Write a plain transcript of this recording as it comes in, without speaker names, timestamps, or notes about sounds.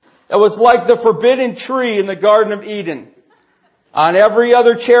It was like the forbidden tree in the Garden of Eden. On every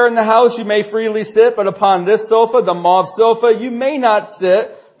other chair in the house you may freely sit, but upon this sofa, the mauve sofa, you may not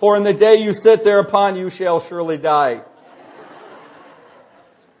sit, for in the day you sit thereupon you shall surely die.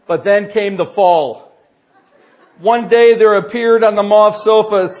 But then came the fall. One day there appeared on the mauve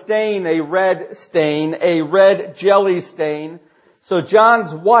sofa a stain, a red jelly stain. So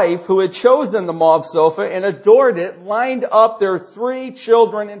John's wife, who had chosen the mauve sofa and adored it, lined up their 3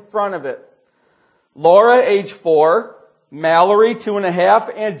 children in front of it. Laura, age 4, Mallory,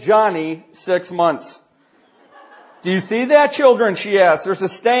 2.5, and Johnny, 6 months. Do you see that, children? She asked. There's a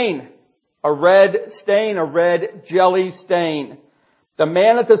stain. A red jelly stain. The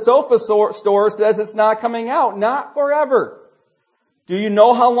man at the sofa store says it's not coming out. Not forever. Do you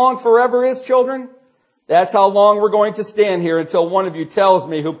know how long forever is, children? That's how long we're going to stand here until one of you tells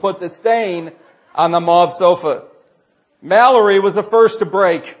me who put the stain on the mauve sofa. Mallory was the first to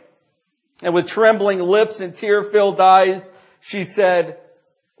break. And with trembling lips and tear-filled eyes, she said,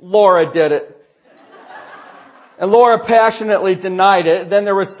 Laura did it. And Laura passionately denied it. Then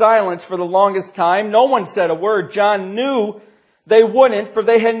there was silence for the longest time. No one said a word. John knew they wouldn't, for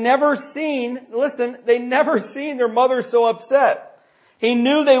they had never seen their mother so upset. He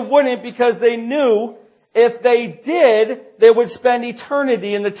knew they wouldn't because they knew if they did, they would spend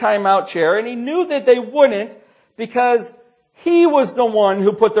eternity in the timeout chair. And he knew that they wouldn't because he was the one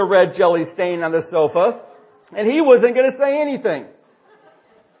who put the red jelly stain on the sofa, and he wasn't going to say anything.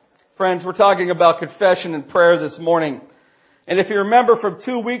 Friends, we're talking about confession and prayer this morning. And if you remember from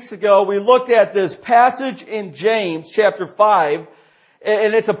 2 weeks ago, we looked at this passage in James chapter 5,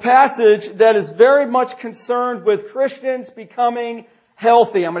 and it's a passage that is very much concerned with Christians becoming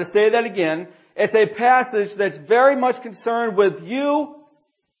healthy. I'm going to say that again. It's a passage that's very much concerned with you,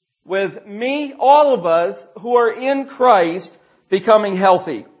 with me, all of us who are in Christ becoming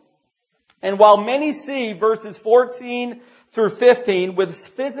healthy. And while many see verses 14 through 15 with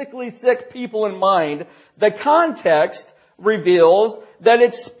physically sick people in mind, the context reveals that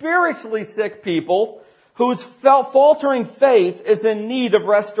it's spiritually sick people whose faltering faith is in need of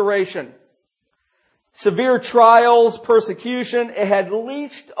restoration. Severe trials, persecution, it had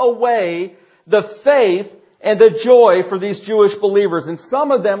leached away the faith and the joy for these Jewish believers. And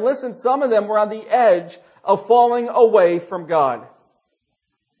some of them were on the edge of falling away from God.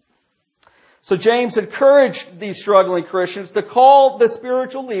 So James encouraged these struggling Christians to call the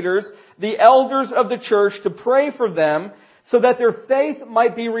spiritual leaders, the elders of the church, to pray for them so that their faith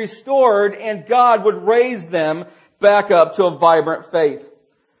might be restored and God would raise them back up to a vibrant faith.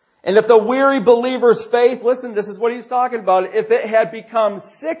 And if the weary believer's faith, listen, this is what he's talking about, if it had become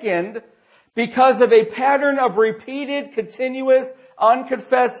sickened because of a pattern of repeated, continuous,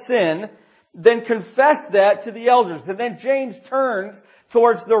 unconfessed sin, then confess that to the elders. And then James turns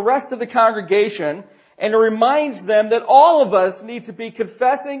towards the rest of the congregation and reminds them that all of us need to be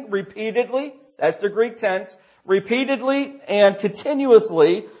confessing repeatedly, that's the Greek tense, repeatedly and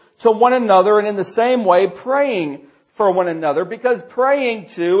continuously to one another, and in the same way praying for one another, because confessing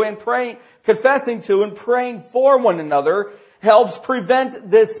to and praying for one another helps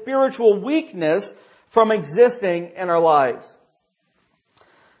prevent this spiritual weakness from existing in our lives.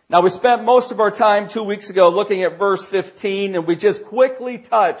 Now, we spent most of our time 2 weeks ago looking at verse 15, and we just quickly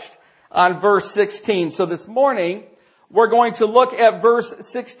touched on verse 16. So this morning, we're going to look at verse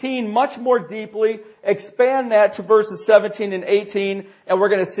 16 much more deeply, expand that to verses 17 and 18, and we're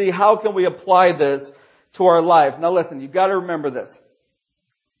going to see how can we apply this to our lives. Now listen, you've got to remember this.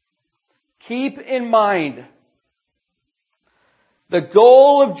 Keep in mind, the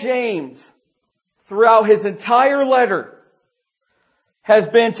goal of James throughout his entire letter has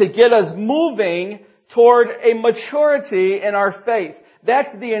been to get us moving toward a maturity in our faith.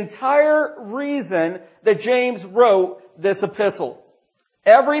 That's the entire reason that James wrote this epistle.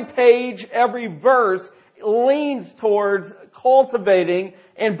 Every page, every verse leans towards cultivating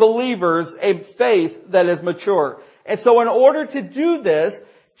in believers a faith that is mature. And so in order to do this,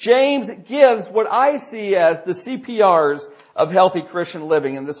 James gives what I see as the CPRs of healthy Christian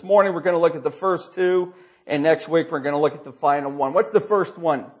living. And this morning we're going to look at the first two, and next week we're going to look at the final one. What's the first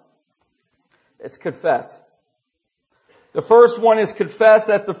one? It's confess. The first one is confess.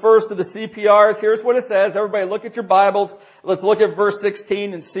 That's the first of the CPRs. Here's what it says. Everybody look at your Bibles. Let's look at verse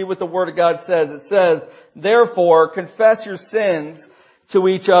 16 and see what the Word of God says. It says, therefore, confess your sins to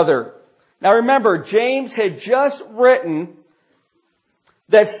each other. Now remember, James had just written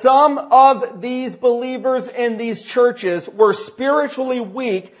that some of these believers in these churches were spiritually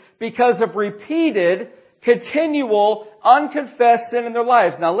weak because of repeated, continual, unconfessed sin in their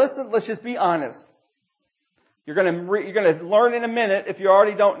lives. Now listen, let's just be honest. You're going to learn in a minute, if you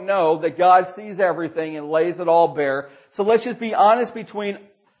already don't know, that God sees everything and lays it all bare. So let's just be honest between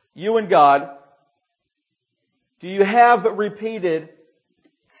you and God. Do you have repeated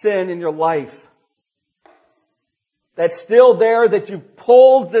sin in your life? That's still there, that you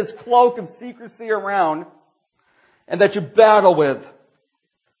pulled this cloak of secrecy around and that you battle with.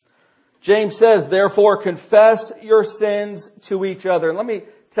 James says, therefore, confess your sins to each other. And let me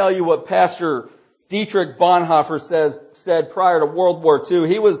tell you what Pastor Dietrich Bonhoeffer said prior to World War II.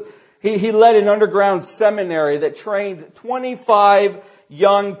 He led an underground seminary that trained 25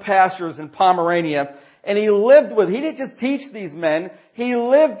 young pastors in Pomerania. And he didn't just teach these men, he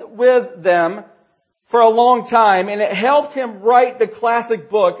lived with them for a long time, and it helped him write the classic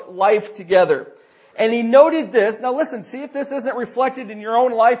book, Life Together. And he noted this. Now listen, see if this isn't reflected in your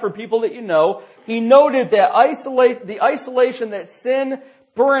own life or people that you know. He noted that the isolation that sin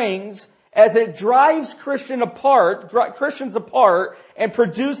brings as it drives Christians apart and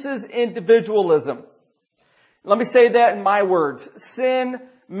produces individualism. Let me say that in my words. Sin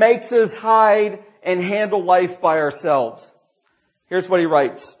makes us hide and handle life by ourselves. Here's what he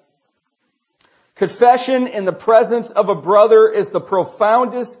writes. Confession in the presence of a brother is the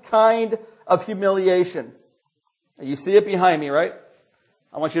profoundest kind of humiliation. You see it behind me, right?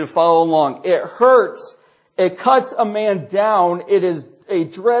 I want you to follow along. It hurts. It cuts a man down. It is a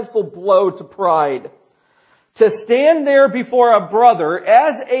dreadful blow to pride. To stand there before a brother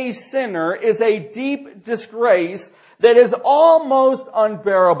as a sinner is a deep disgrace that is almost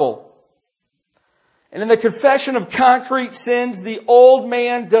unbearable. And in the confession of concrete sins, the old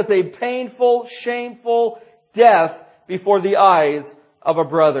man does a painful, shameful death before the eyes of a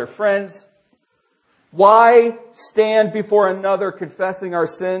brother. Friends, why stand before another confessing our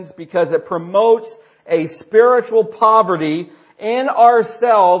sins? Because it promotes a spiritual poverty in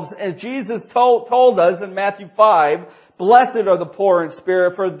ourselves. And Jesus told us in Matthew 5, blessed are the poor in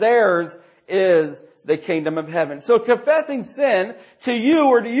spirit, for theirs is the kingdom of heaven. So confessing sin to you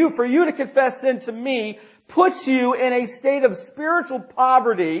or to you, for you to confess sin to me, puts you in a state of spiritual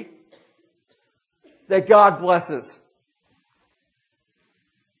poverty that God blesses.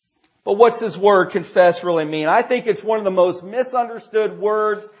 But what's this word confess really mean? I think it's one of the most misunderstood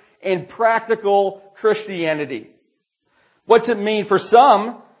words in practical Christianity. What's it mean? For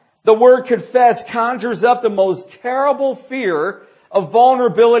some, the word confess conjures up the most terrible fear of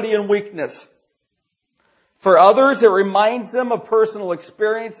vulnerability and weakness. For others, it reminds them of personal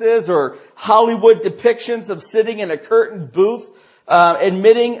experiences or Hollywood depictions of sitting in a curtained booth,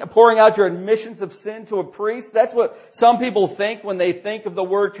 pouring out your admissions of sin to a priest. That's what some people think when they think of the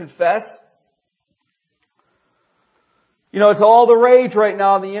word confess. You know, it's all the rage right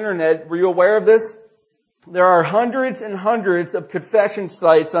now on the internet. Were you aware of this? There are hundreds and hundreds of confession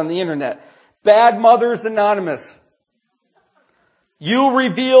sites on the internet. Bad Mothers Anonymous,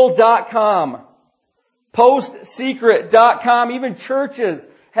 YouReveal.com, PostSecret.com. Even churches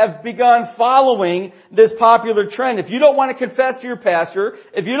have begun following this popular trend. If you don't want to confess to your pastor,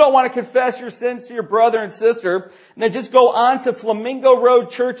 if you don't want to confess your sins to your brother and sister, then just go on to Flamingo Road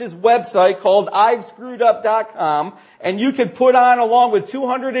Church's website called I'veScrewedUp.com, and you can put on, along with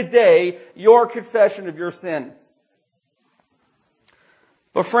 200 a day, your confession of your sin.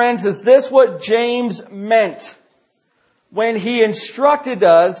 But friends, is this what James meant when he instructed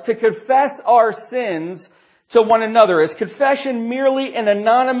us to confess our sins to one another? Is confession merely an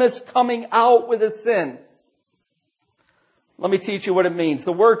anonymous coming out with a sin? Let me teach you what it means.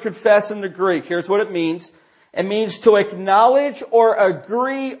 The word confess in the Greek, here's what it means. It means to acknowledge or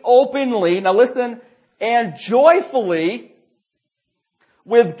agree openly, now listen, and joyfully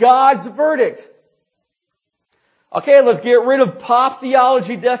with God's verdict. Okay, let's get rid of pop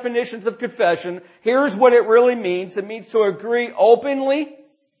theology definitions of confession. Here's what it really means. It means to agree openly,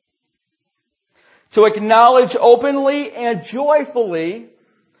 to acknowledge openly and joyfully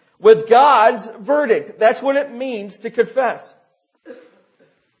with God's verdict. That's what it means to confess.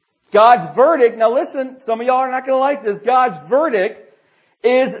 God's verdict, now listen, some of y'all are not going to like this. God's verdict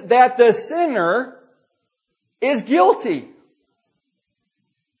is that the sinner is guilty,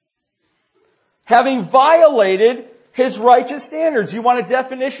 having violated His righteous standards. You want a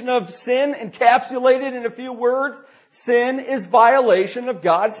definition of sin encapsulated in a few words? Sin is violation of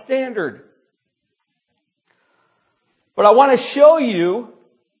God's standard. But I want to show you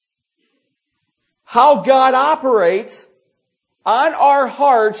how God operates on our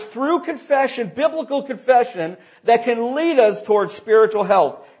hearts through confession, biblical confession, that can lead us towards spiritual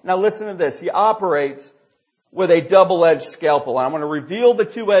health. Now listen to this. He operates with a double-edged scalpel. I'm going to reveal the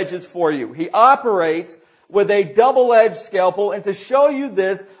two edges for you. He operates with a double-edged scalpel. And to show you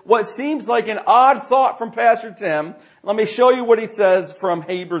this, what seems like an odd thought from Pastor Tim, let me show you what he says from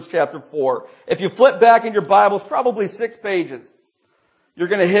Hebrews chapter 4. If you flip back in your Bibles, probably 6 pages, you're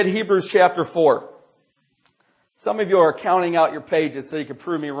going to hit Hebrews chapter 4. Some of you are counting out your pages so you can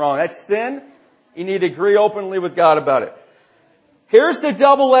prove me wrong. That's sin. You need to agree openly with God about it. Here's the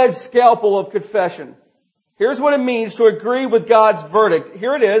double-edged scalpel of confession. Here's what it means to agree with God's verdict.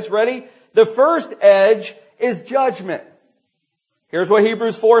 Here it is. Ready? The first edge is judgment. Here's what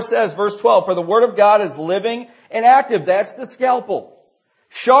Hebrews 4 says, verse 12. For the word of God is living and active. That's the scalpel.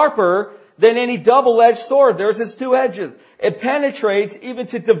 Sharper than any double-edged sword. There's its 2 edges. It penetrates even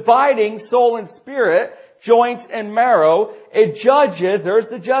to dividing soul and spirit, joints and marrow. It judges, there's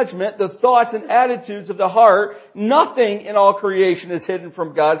the judgment, the thoughts and attitudes of the heart. Nothing in all creation is hidden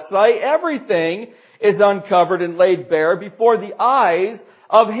from God's sight. Everything is uncovered and laid bare before the eyes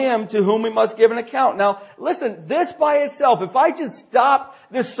of Him to whom we must give an account. Now, listen, this by itself, if I just stop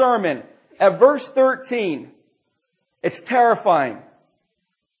this sermon at verse 13, it's terrifying.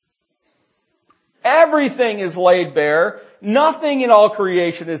 Everything is laid bare. Nothing in all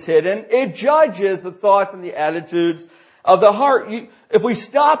creation is hidden. It judges the thoughts and the attitudes of the heart. If we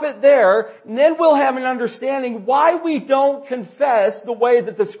stop it there, then we'll have an understanding why we don't confess the way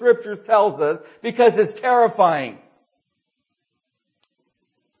that the Scriptures tells us, because it's terrifying.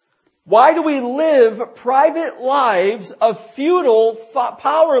 Why do we live private lives of futile,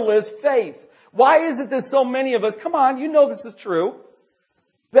 powerless faith? Why is it that so many of us, come on, you know this is true,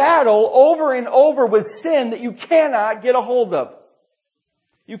 battle over and over with sin that you cannot get a hold of?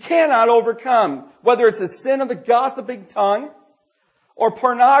 You cannot overcome. Whether it's a sin of the gossiping tongue, or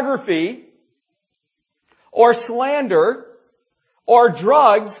pornography, or slander, or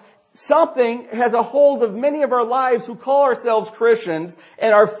drugs, something has a hold of many of our lives who call ourselves Christians,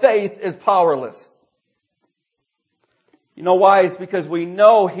 and our faith is powerless. You know why? It's because we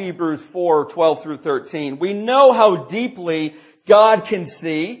know Hebrews 4, 12 through 13. We know how deeply God can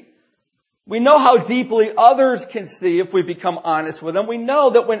see. We know how deeply others can see if we become honest with them. We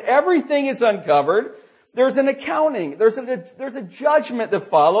know that when everything is uncovered, there's an accounting. There's a judgment that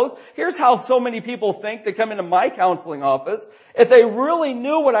follows. Here's how so many people think. They come into my counseling office. If they really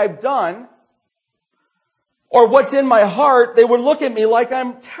knew what I've done or what's in my heart, they would look at me like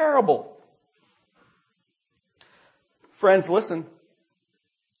I'm terrible. Friends, listen.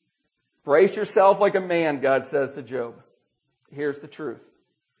 Brace yourself like a man, God says to Job. Here's the truth.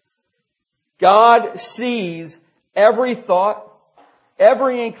 God sees every thought,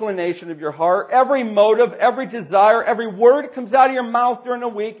 every inclination of your heart, every motive, every desire, every word that comes out of your mouth during the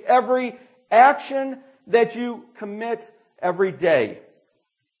week, every action that you commit every day.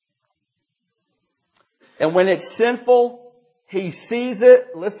 And when it's sinful, He sees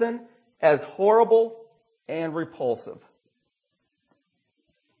it, listen, as horrible and repulsive.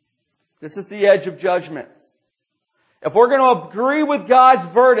 This is the edge of judgment. If we're going to agree with God's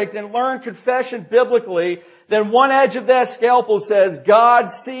verdict and learn confession biblically, then one edge of that scalpel says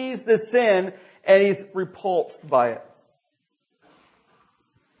God sees the sin and He's repulsed by it.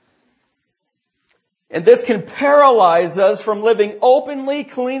 And this can paralyze us from living openly,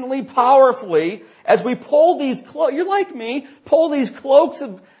 cleanly, powerfully as we pull these cloaks. You're like me, pull these cloaks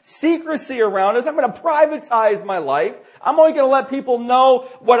of secrecy around us. I'm going to privatize my life. I'm only going to let people know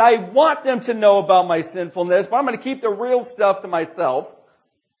what I want them to know about my sinfulness, but I'm going to keep the real stuff to myself.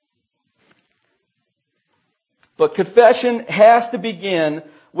 But confession has to begin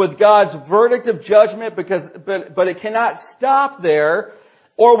with God's verdict of judgment, but it cannot stop there,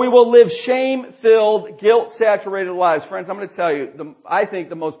 or we will live shame-filled, guilt-saturated lives. Friends, I'm going to tell you, I think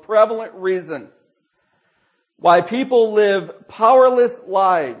the most prevalent reason why people live powerless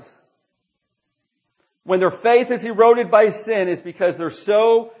lives when their faith is eroded by sin is because they're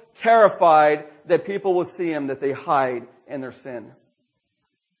so terrified that people will see them that they hide in their sin.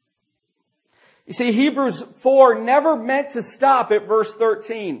 You see, Hebrews 4 never meant to stop at verse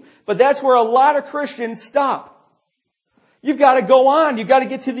 13, but that's where a lot of Christians stop. You've got to go on. You've got to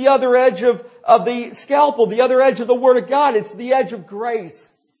get to the other edge of the scalpel, the other edge of the Word of God. It's the edge of grace.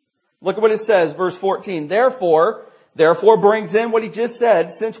 Look at what it says, verse 14. Therefore brings in what he just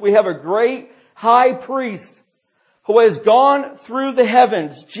said, since we have a great high priest who has gone through the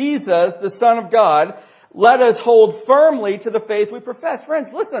heavens, Jesus, the Son of God, let us hold firmly to the faith we profess.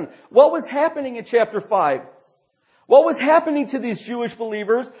 Friends, listen, what was happening in chapter 5? What was happening to these Jewish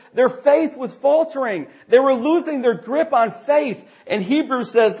believers? Their faith was faltering. They were losing their grip on faith. And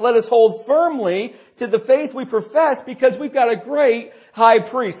Hebrews says, let us hold firmly to the faith we profess because we've got a great high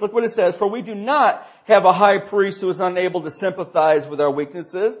priest. Look what it says. For we do not have a high priest who is unable to sympathize with our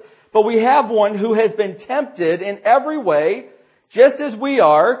weaknesses, but we have one who has been tempted in every way, just as we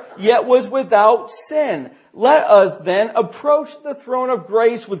are, yet was without sin. Let us then approach the throne of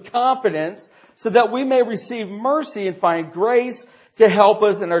grace with confidence so that we may receive mercy and find grace to help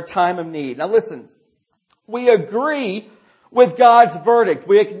us in our time of need. Now listen, we agree with God's verdict.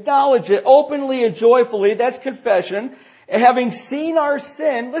 We acknowledge it openly and joyfully. That's confession. And having seen our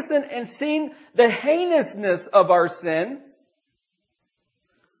sin, listen, and seen the heinousness of our sin,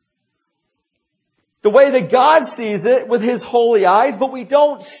 the way that God sees it with His holy eyes, but we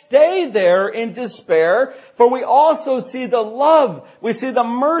don't stay there in despair, for we also see the love, we see the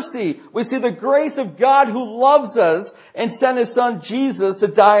mercy, we see the grace of God who loves us and sent His Son Jesus to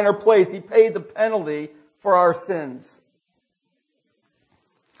die in our place. He paid the penalty for our sins.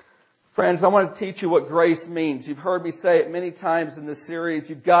 Friends, I want to teach you what grace means. You've heard me say it many times in this series.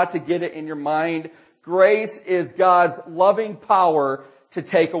 You've got to get it in your mind. Grace is God's loving power to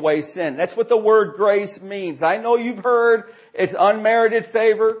take away sin. That's what the word grace means. I know you've heard it's unmerited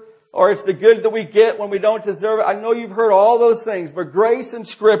favor, or it's the good that we get when we don't deserve it. I know you've heard all those things, but grace in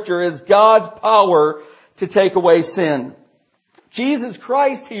Scripture is God's power to take away sin. Jesus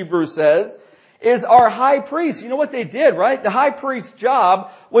Christ, Hebrews says, is our high priest. You know what they did, right? The high priest's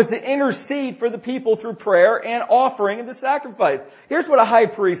job was to intercede for the people through prayer and offering and the sacrifice. Here's what a high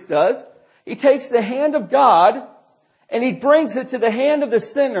priest does. He takes the hand of God and he brings it to the hand of the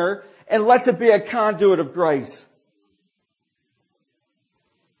sinner and lets it be a conduit of grace.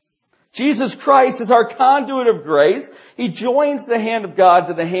 Jesus Christ is our conduit of grace. He joins the hand of God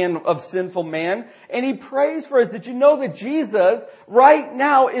to the hand of sinful man, and He prays for us. Did you know that Jesus right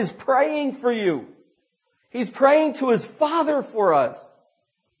now is praying for you? He's praying to His Father for us.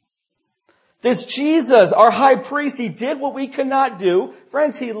 This Jesus, our high priest, He did what we could not do.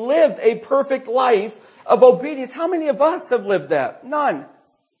 Friends, He lived a perfect life of obedience. How many of us have lived that? None,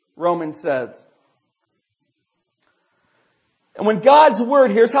 Romans says. And when God's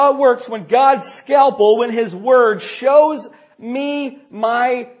Word, here's how it works. When God's scalpel, when His Word shows me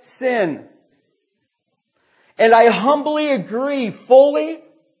my sin, and I humbly agree fully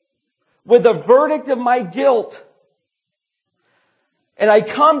with the verdict of my guilt, and I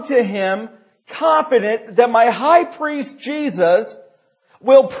come to Him confident that my high priest Jesus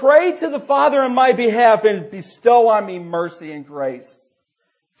will pray to the Father on my behalf and bestow on me mercy and grace.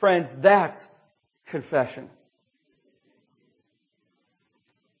 Friends, that's confession.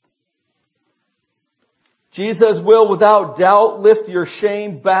 Jesus will without doubt lift your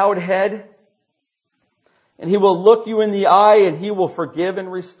shame-bowed head, and He will look you in the eye and He will forgive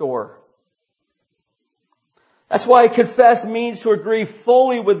and restore. That's why confess means to agree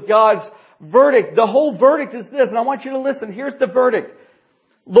fully with God's verdict. The whole verdict is this, and I want you to listen. Here's the verdict.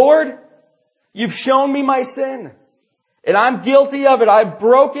 Lord, You've shown me my sin, and I'm guilty of it. I'm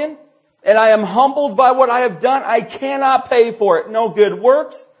broken, and I am humbled by what I have done. I cannot pay for it. No good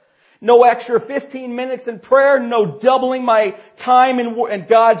works. No extra 15 minutes in prayer. No doubling my time in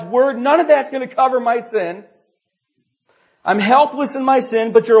God's Word. None of that's going to cover my sin. I'm helpless in my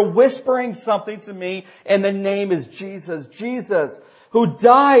sin, but You're whispering something to me, and the name is Jesus. Jesus, who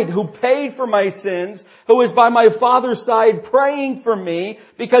died, who paid for my sins, who is by my Father's side praying for me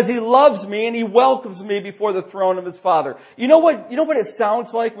because He loves me and He welcomes me before the throne of His Father. You know what it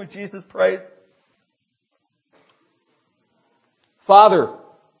sounds like when Jesus prays? Father,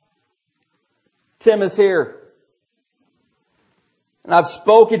 Tim is here. And I've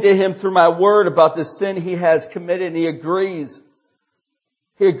spoken to him through my word about the sin he has committed, and he agrees.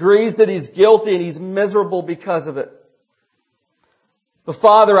 He agrees that he's guilty and he's miserable because of it. But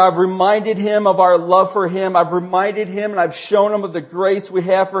Father, I've reminded him of our love for him. I've reminded him and I've shown him of the grace we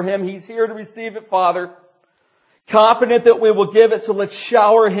have for him. He's here to receive it, Father. Confident that we will give it, so let's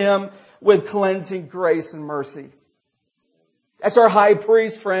shower him with cleansing grace and mercy. That's our high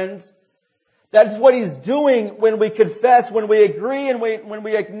priest, friends. That's what He's doing when we confess, when we agree, and when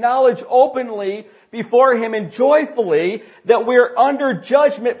we acknowledge openly before Him and joyfully that we're under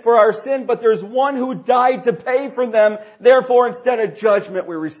judgment for our sin, but there's one who died to pay for them. Therefore, instead of judgment,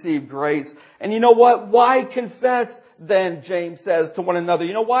 we receive grace. And you know what? Why confess then, James says to one another?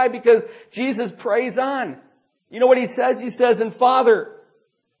 You know why? Because Jesus prays on. You know what He says? He says, and Father,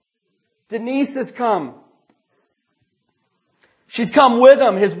 Denise has come. She's come with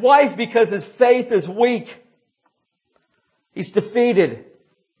him, his wife, because his faith is weak. He's defeated.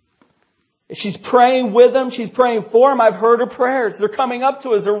 She's praying with him. She's praying for him. I've heard her prayers. They're coming up to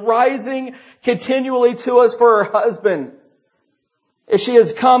us. They're rising continually to us for her husband. If she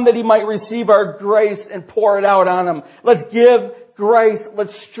has come that he might receive our grace and pour it out on him. Let's give grace.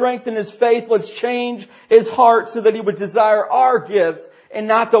 Let's strengthen his faith. Let's change his heart so that he would desire our gifts and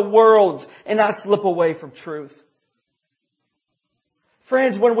not the world's, and not slip away from truth.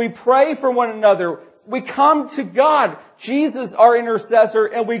 Friends, when we pray for one another, we come to God, Jesus, our intercessor,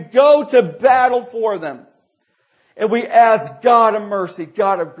 and we go to battle for them. And we ask God of mercy,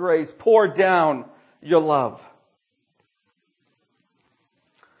 God of grace, pour down your love.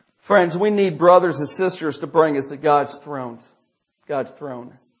 Friends, we need brothers and sisters to bring us to God's throne.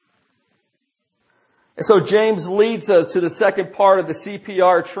 And so James leads us to the second part of the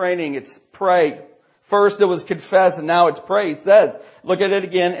CPR training. It's pray. First it was confess, and now it's pray. He says, look at it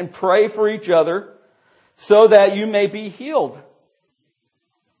again, and pray for each other so that you may be healed.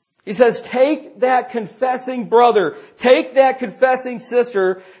 He says, take that confessing brother, take that confessing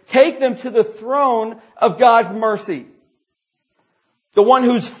sister, take them to the throne of God's mercy. The one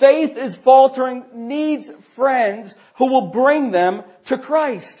whose faith is faltering needs friends who will bring them to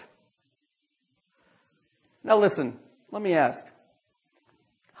Christ. Now listen, let me ask.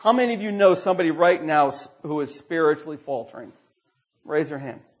 How many of you know somebody right now who is spiritually faltering? Raise your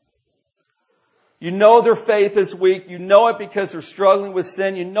hand. You know their faith is weak. You know it because they're struggling with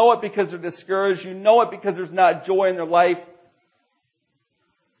sin. You know it because they're discouraged. You know it because there's not joy in their life.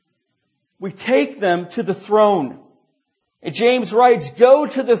 We take them to the throne. And James writes, go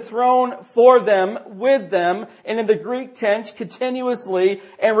to the throne for them, with them, and in the Greek tense, continuously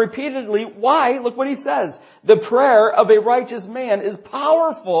and repeatedly. Why? Look what he says. The prayer of a righteous man is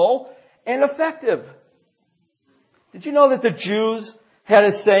powerful and effective. Did you know that the Jews had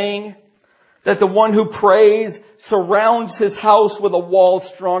a saying that the one who prays surrounds his house with a wall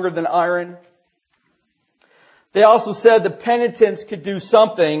stronger than iron? They also said the penitents could do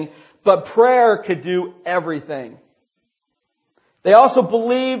something, but prayer could do everything. They also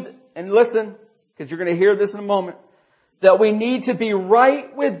believed, and listen, because you're going to hear this in a moment, that we need to be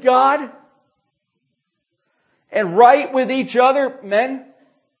right with God and right with each other. Men,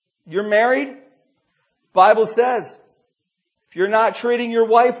 you're married. Bible says, if you're not treating your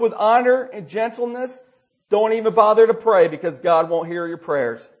wife with honor and gentleness, don't even bother to pray because God won't hear your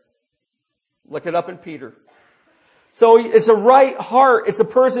prayers. Look it up in Peter. So it's a right heart. It's a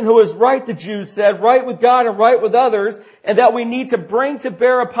person who is right, the Jews said, right with God and right with others, and that we need to bring to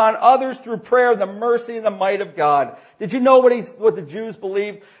bear upon others through prayer the mercy and the might of God. Did you know what the Jews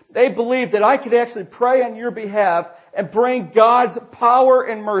believed? They believed that I could actually pray on your behalf and bring God's power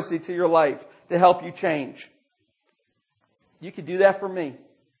and mercy to your life to help you change. You could do that for me.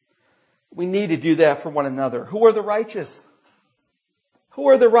 We need to do that for one another. Who are the righteous? Who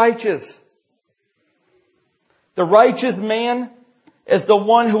are the righteous? The righteous man is the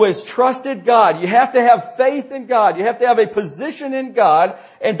one who has trusted God. You have to have faith in God. You have to have a position in God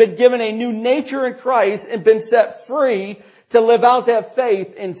and been given a new nature in Christ and been set free to live out that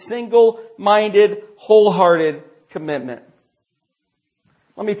faith in single-minded, wholehearted commitment.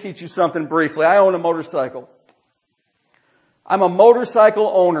 Let me teach you something briefly. I own a motorcycle. I'm a motorcycle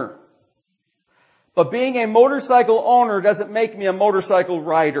owner. But being a motorcycle owner doesn't make me a motorcycle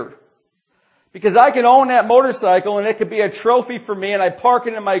rider. Because I can own that motorcycle and it could be a trophy for me and I park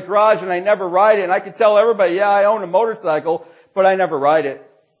it in my garage and I never ride it and I can tell everybody, yeah, I own a motorcycle, but I never ride it.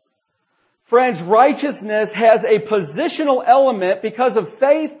 Friends, righteousness has a positional element. Because of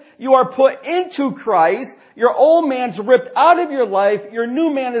faith, you are put into Christ. Your old man's ripped out of your life. Your new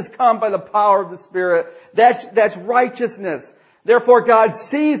man has come by the power of the Spirit. That's righteousness. Therefore, God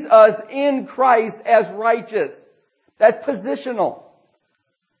sees us in Christ as righteous. That's positional.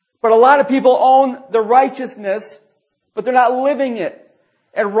 But a lot of people own the righteousness, but they're not living it.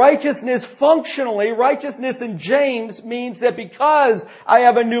 And righteousness functionally, righteousness in James means that because I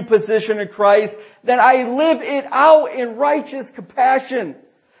have a new position in Christ, then I live it out in righteous compassion.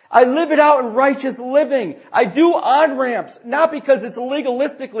 I live it out in righteous living. I do on-ramps, not because it's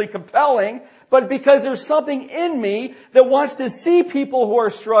legalistically compelling, but because there's something in me that wants to see people who are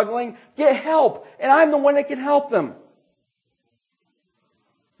struggling get help. And I'm the one that can help them.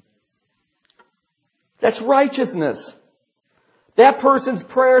 That's righteousness. That person's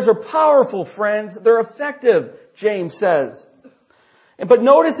prayers are powerful, friends. They're effective, James says. But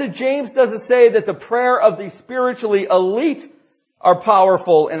notice that James doesn't say that the prayer of the spiritually elite are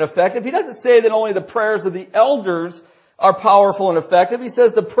powerful and effective. He doesn't say that only the prayers of the elders are powerful and effective. He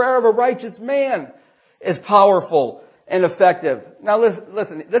says the prayer of a righteous man is powerful and effective. Now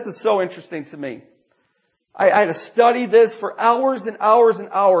listen, this is so interesting to me. I had to study this for hours and hours and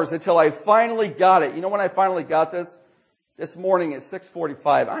hours until I finally got it. You know when I finally got this? This morning at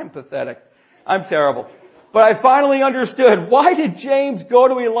 6:45. I'm pathetic. I'm terrible. But I finally understood. Why did James go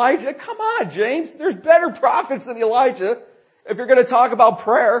to Elijah? Come on, James. There's better prophets than Elijah. if you're going to talk about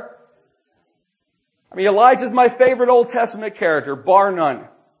prayer. I mean, Elijah's my favorite Old Testament character, bar none.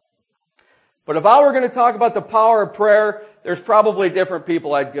 But if I were going to talk about the power of prayer, there's probably different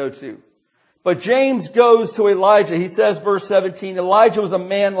people I'd go to. But James goes to Elijah. He says, verse 17, Elijah was a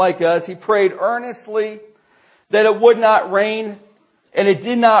man like us. He prayed earnestly that it would not rain, and it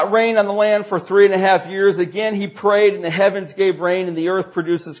did not rain on the land for 3.5 years. Again, he prayed, and the heavens gave rain, and the earth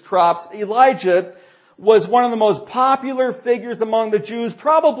produces crops. Elijah was one of the most popular figures among the Jews.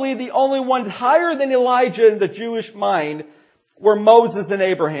 Probably the only one higher than Elijah in the Jewish mind were Moses and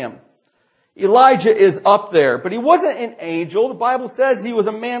Abraham. Elijah is up there, but he wasn't an angel. The Bible says he was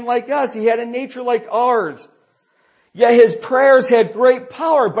a man like us. He had a nature like ours. Yet his prayers had great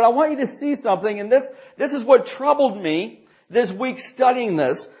power. But I want you to see something, and this is what troubled me this week studying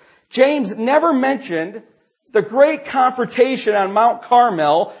this. James never mentioned the great confrontation on Mount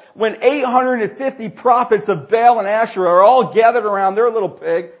Carmel when 850 prophets of Baal and Asherah are all gathered around their little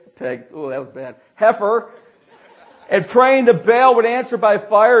pig, oh, that was bad, heifer, and praying that Baal would answer by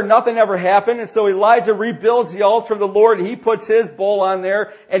fire. Nothing ever happened. And so Elijah rebuilds the altar of the Lord. He puts his bowl on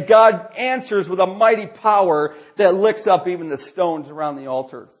there, and God answers with a mighty power that licks up even the stones around the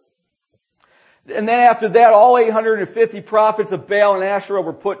altar. And then after that, all 850 prophets of Baal and Asherah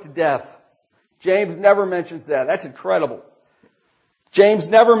were put to death. James never mentions that. That's incredible. James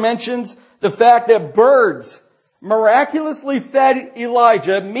never mentions the fact that birds miraculously fed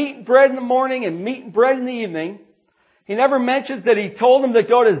Elijah meat and bread in the morning and meat and bread in the evening. He never mentions that he told him to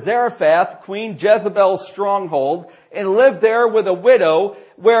go to Zarephath, Queen Jezebel's stronghold, and live there with a widow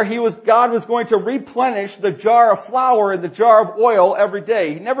where God was going to replenish the jar of flour and the jar of oil every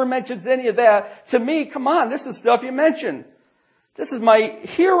day. He never mentions any of that. To me, come on, this is stuff you mention. This is my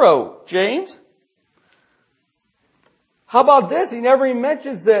hero, James. How about this? He never even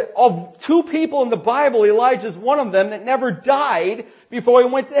mentions that of 2 people in the Bible, Elijah's one of them that never died before he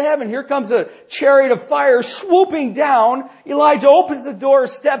went to heaven. Here comes a chariot of fire swooping down. Elijah opens the door,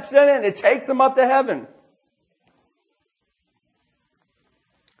 steps in it, and it takes him up to heaven.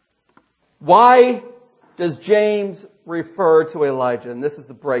 Why does James refer to Elijah? And this is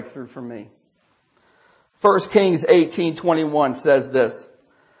the breakthrough for me. 1 Kings 18:21 says this.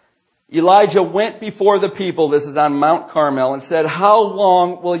 Elijah went before the people, this is on Mount Carmel, and said, "How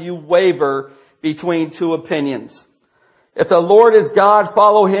long will you waver between 2 opinions? If the Lord is God,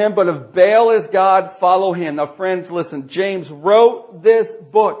 follow him, but if Baal is God, follow him." Now friends, listen, James wrote this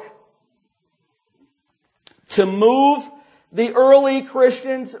book to move the early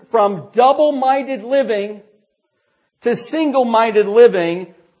Christians from double-minded living to single-minded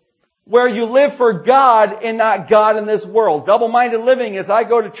living, where you live for God and not God in this world. Double-minded living is I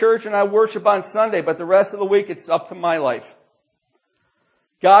go to church and I worship on Sunday, but the rest of the week it's up to my life.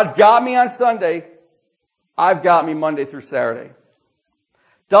 God's got me on Sunday. I've got me Monday through Saturday.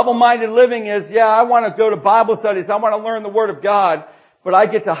 Double-minded living is, I want to go to Bible studies. I want to learn the Word of God, but I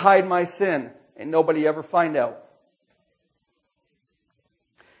get to hide my sin and nobody ever find out.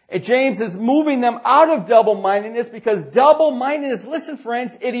 And James is moving them out of double-mindedness, because double-mindedness, listen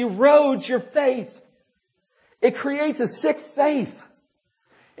friends, it erodes your faith. It creates a sick faith.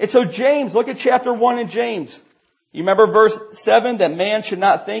 And so James, look at chapter 1 in James. You remember verse 7, that man should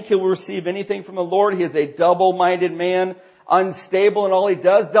not think he will receive anything from the Lord. He is a double-minded man, unstable in all he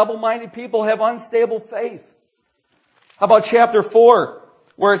does. Double-minded people have unstable faith. How about chapter 4?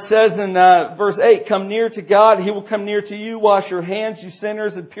 Where it says in verse 8, "Come near to God, He will come near to you. Wash your hands, you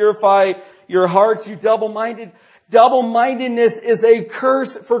sinners, and purify your hearts, you double-minded." Double-mindedness is a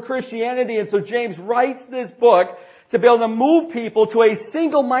curse for Christianity. And so James writes this book to be able to move people to a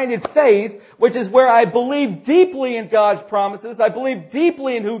single-minded faith, which is where I believe deeply in God's promises. I believe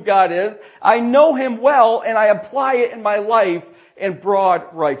deeply in who God is. I know Him well, and I apply it in my life in broad,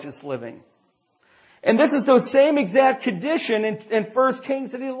 righteous living. And this is the same exact condition in 1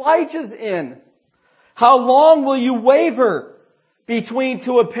 Kings that Elijah's in. How long will you waver between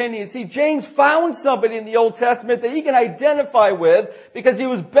 2 opinions? See, James found somebody in the Old Testament that he can identify with, because he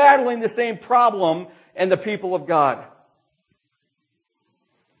was battling the same problem in the people of God.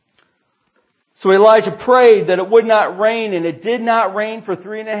 So Elijah prayed that it would not rain, and it did not rain for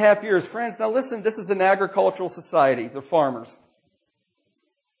 3.5 years. Friends, now listen, this is an agricultural society. They're farmers.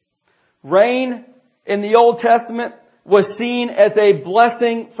 Rain in the Old Testament was seen as a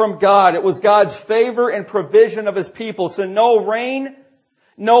blessing from God. It was God's favor and provision of His people. So no rain,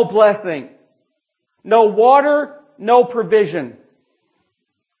 no blessing. No water, no provision.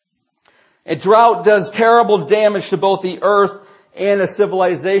 A drought does terrible damage to both the earth and a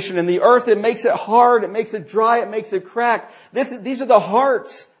civilization. And the earth, it makes it hard, it makes it dry, it makes it crack. These are the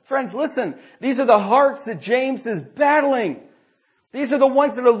hearts. Friends, listen. These are the hearts that James is battling. These are the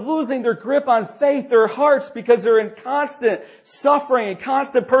ones that are losing their grip on faith, their hearts, because they're in constant suffering and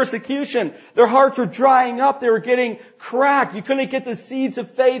constant persecution. Their hearts are drying up. They were getting cracked. You couldn't get the seeds of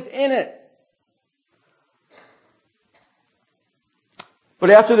faith in it. But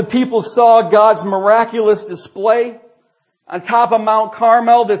after the people saw God's miraculous display on top of Mount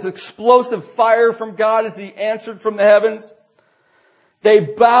Carmel, this explosive fire from God as He answered from the heavens, they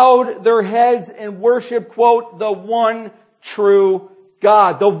bowed their heads and worshiped, quote, the one true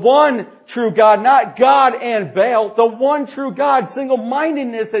God. The one true God, not God and Baal. The one true God.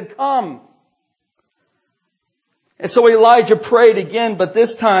 Single-mindedness had come. And so Elijah prayed again, but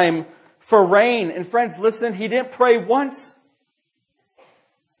this time for rain. And friends, listen, he didn't pray once.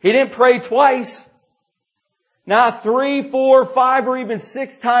 He didn't pray twice. Not 3, 4, 5, or even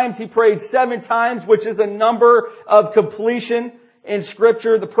 6 times. He prayed 7 times, which is a number of completion in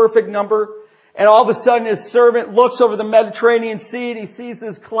Scripture, the perfect number. And all of a sudden his servant looks over the Mediterranean Sea and he sees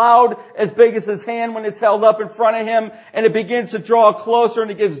this cloud as big as his hand when it's held up in front of him. And it begins to draw closer and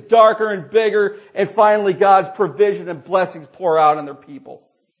it gets darker and bigger. And finally God's provision and blessings pour out on their people.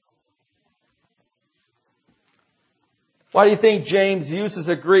 Why do you think James uses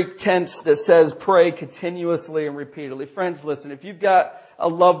a Greek tense that says pray continuously and repeatedly? Friends, listen, if you've got a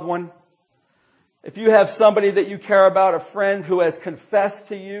loved one, if you have somebody that you care about, a friend who has confessed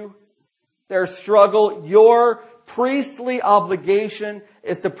to you their struggle, your priestly obligation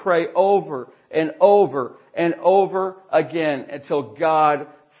is to pray over and over and over again until God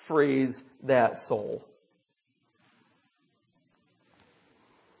frees that soul.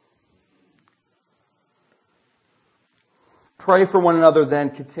 Pray for one another then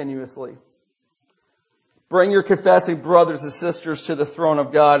continuously. Bring your confessing brothers and sisters to the throne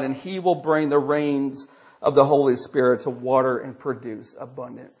of God, and He will bring the rains of the Holy Spirit to water and produce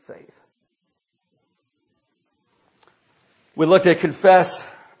abundant faith. We looked at confess.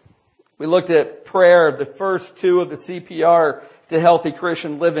 We looked at prayer, the first 2 of the CPR to healthy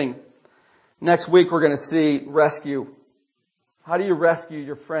Christian living. Next week we're going to see rescue. How do you rescue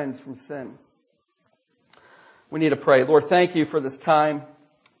your friends from sin? We need to pray. Lord, thank You for this time.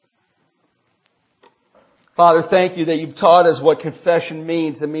 Father, thank You that You've taught us what confession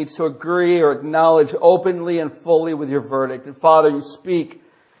means. It means to agree or acknowledge openly and fully with Your verdict. And Father, You speak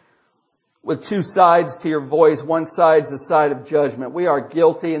with 2 sides to Your voice. One side is the side of judgment. We are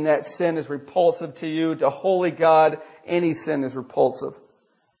guilty and that sin is repulsive to You. To holy God, any sin is repulsive.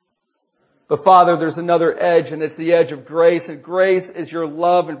 But Father, there's another edge, and it's the edge of grace. And grace is Your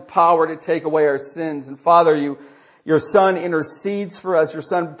love and power to take away our sins. And Father, Your Son intercedes for us. Your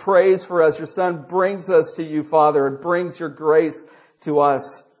Son prays for us. Your Son brings us to You, Father, and brings Your grace to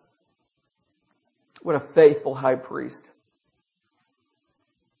us. What a faithful high priest.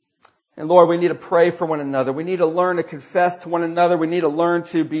 And Lord, we need to pray for one another. We need to learn to confess to one another. We need to learn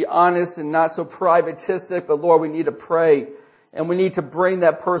to be honest and not so privatistic. But Lord, we need to pray. And we need to bring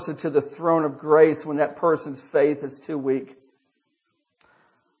that person to the throne of grace when that person's faith is too weak.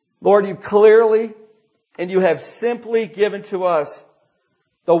 Lord, You clearly and You have simply given to us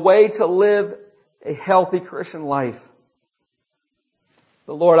the way to live a healthy Christian life.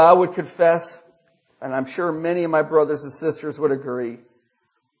 But Lord, I would confess, and I'm sure many of my brothers and sisters would agree,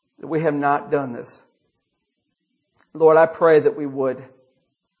 that we have not done this. Lord, I pray that we would.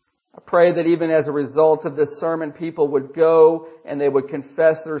 I pray that even as a result of this sermon, people would go and they would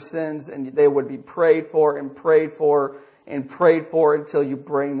confess their sins and they would be prayed for and prayed for and prayed for until You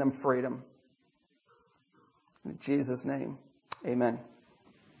bring them freedom. In Jesus' name, amen.